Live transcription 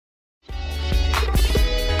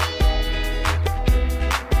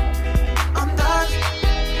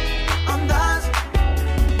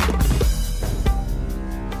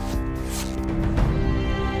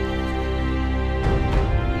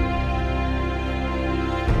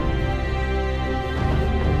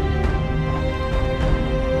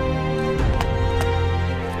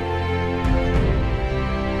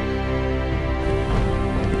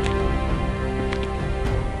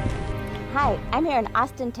I'm here in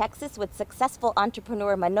Austin, Texas with successful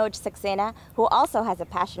entrepreneur Manoj Saxena, who also has a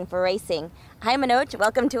passion for racing. Hi Manoj,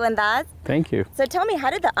 welcome to Andaaz. Thank you. So tell me, how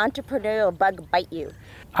did the entrepreneurial bug bite you?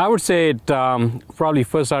 I would say it probably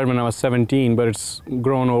first started when I was 17, but it's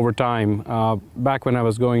grown over time. Back when I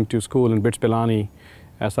was going to school in Bits Pilani,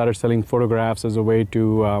 I started selling photographs as a way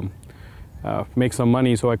to make some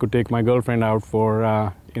money so I could take my girlfriend out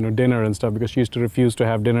for dinner and stuff, because she used to refuse to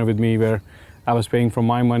have dinner with me where I was paying from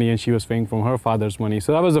my money and she was paying from her father's money.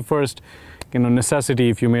 So that was the first necessity,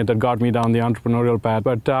 if you may, that got me down the entrepreneurial path.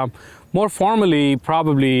 But more formally,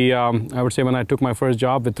 probably I would say when I took my first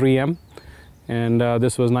job with 3M, and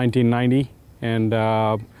this was 1990, and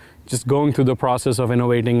just going through the process of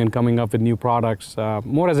innovating and coming up with new products,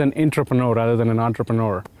 more as an entrepreneur rather than an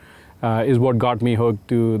entrepreneur, is what got me hooked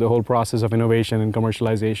to the whole process of innovation and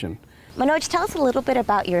commercialization. Manoj, tell us a little bit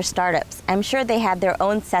about your startups. I'm sure they had their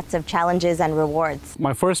own sets of challenges and rewards.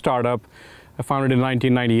 My first startup, I founded in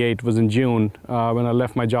 1998, was in June when I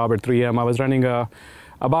left my job at 3M. I was running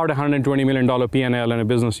about $120 million P&L and a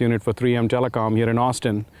business unit for 3M Telecom here in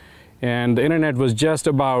Austin. And the internet was just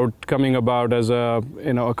about coming about as a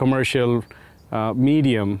commercial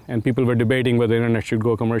medium, and people were debating whether the internet should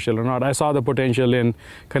go commercial or not. I saw the potential in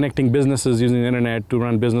connecting businesses using the internet to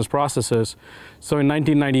run business processes. So in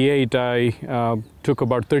 1998, I took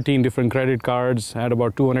about 13 different credit cards, had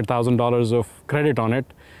about $200,000 of credit on it,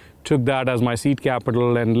 took that as my seed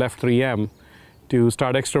capital and left 3M to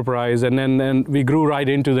start Extraprise, and then we grew right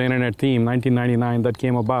into the internet theme. 1999 that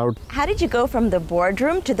came about. How did you go from the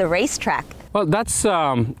boardroom to the racetrack? Well, that's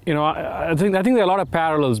I think there are a lot of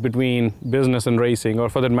parallels between business and racing, or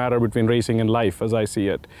for that matter, between racing and life, as I see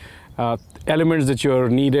it. Elements that you're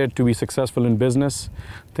needed to be successful in business,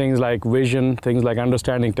 things like vision, things like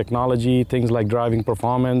understanding technology, things like driving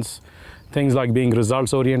performance, things like being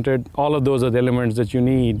results oriented. All of those are the elements that you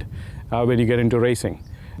need when you get into racing.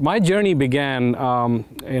 My journey began,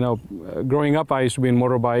 growing up I used to be in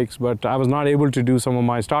motorbikes, but I was not able to do some of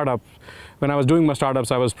my startups. When I was doing my startups,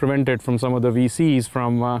 I was prevented from some of the VCs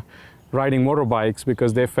from riding motorbikes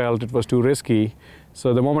because they felt it was too risky.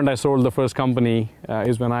 So the moment I sold the first company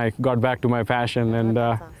is when I got back to my passion, and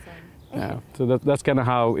that's awesome. yeah, so that's kind of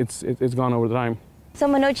how it's gone over time. So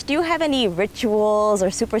Manoj, do you have any rituals or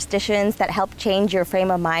superstitions that help change your frame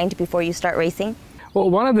of mind before you start racing? Well,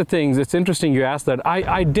 one of the things, it's interesting you asked that.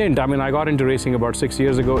 I didn't. I mean, I got into racing about 6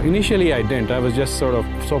 years ago. Initially, I didn't. I was just sort of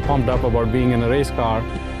so pumped up about being in a race car.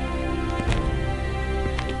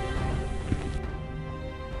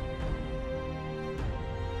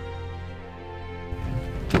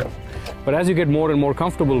 But as you get more and more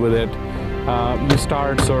comfortable with it, you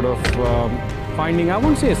start sort of finding, I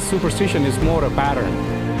wouldn't say a superstition, it's more a pattern.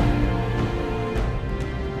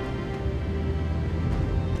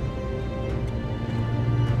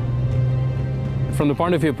 From the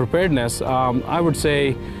point of view of preparedness, I would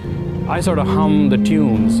say I sort of hum the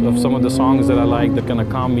tunes of some of the songs that I like that kind of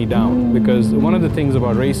calm me down. Because one of the things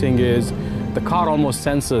about racing is the car almost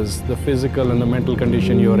senses the physical and the mental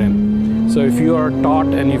condition you're in. So if you are taut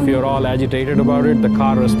and if you're all agitated about it, the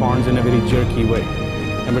car responds in a very jerky way.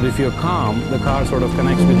 But if you're calm, the car sort of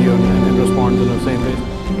connects with you and responds in the same way.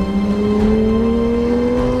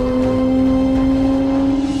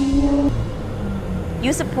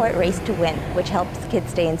 You support Race to Win, which helps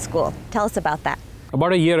kids stay in school. Tell us about that.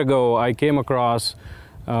 About a year ago, I came across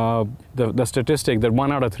the statistic that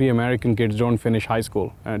 1 out of 3 American kids don't finish high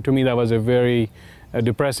school. To me, that was a very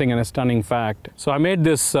depressing and a stunning fact. So I made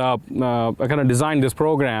this, I kind of designed this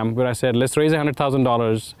program where I said, let's raise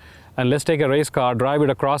 $100,000 and let's take a race car, drive it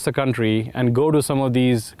across the country, and go to some of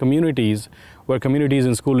these communities where Communities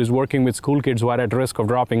in School is working with school kids who are at risk of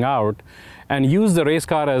dropping out, and use the race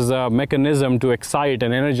car as a mechanism to excite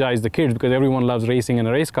and energize the kids, because everyone loves racing in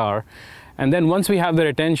a race car. And then once we have their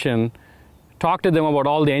attention, talk to them about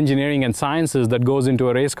all the engineering and sciences that goes into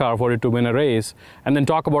a race car for it to win a race, and then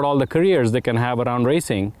talk about all the careers they can have around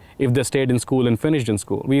racing if they stayed in school and finished in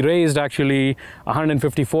school. We raised actually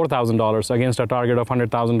 $154,000 against a target of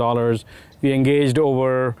 $100,000. We engaged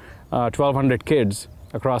over 1,200 kids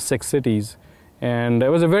across 6 cities. And it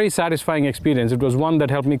was a very satisfying experience. It was one that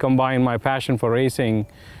helped me combine my passion for racing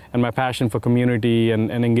and my passion for community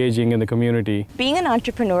and engaging in the community. Being an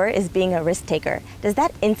entrepreneur is being a risk taker. Does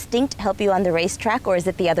that instinct help you on the racetrack, or is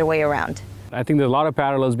it the other way around? I think there's a lot of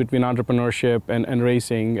parallels between entrepreneurship and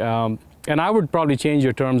racing. And I would probably change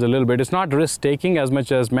your terms a little bit. It's not risk-taking as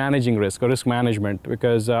much as managing risk or risk management,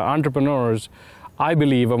 because entrepreneurs, I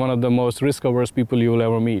believe, are one of the most risk-averse people you will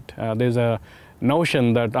ever meet. There's a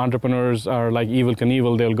notion that entrepreneurs are like Evel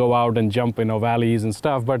Knievel. They'll go out and jump in valleys and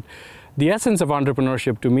stuff. But the essence of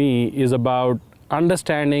entrepreneurship to me is about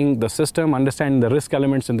understanding the system, understanding the risk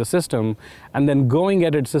elements in the system, and then going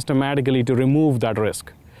at it systematically to remove that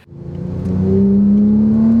risk.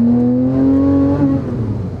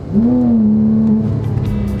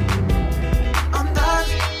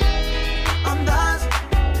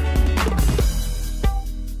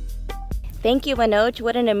 Thank you, Manoj.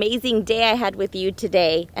 What an amazing day I had with you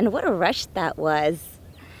today, and what a rush that was.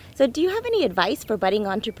 So do you have any advice for budding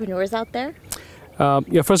entrepreneurs out there?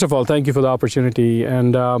 Yeah, first of all, thank you for the opportunity.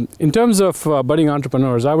 And in terms of budding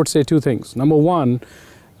entrepreneurs, I would say two things. Number one,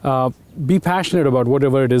 be passionate about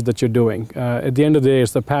whatever it is that you're doing. At the end of the day,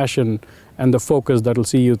 it's the passion and the focus that will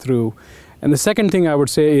see you through. And the second thing I would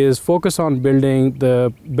say is focus on building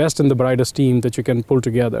the best and the brightest team that you can pull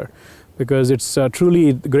together, because it's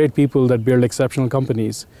truly great people that build exceptional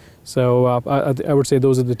companies. So I would say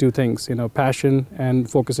those are the two things, passion and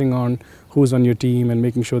focusing on who's on your team and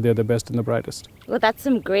making sure they're the best and the brightest. Well, that's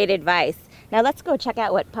some great advice. Now let's go check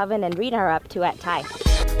out what Pavan and Reena are up to at TIE.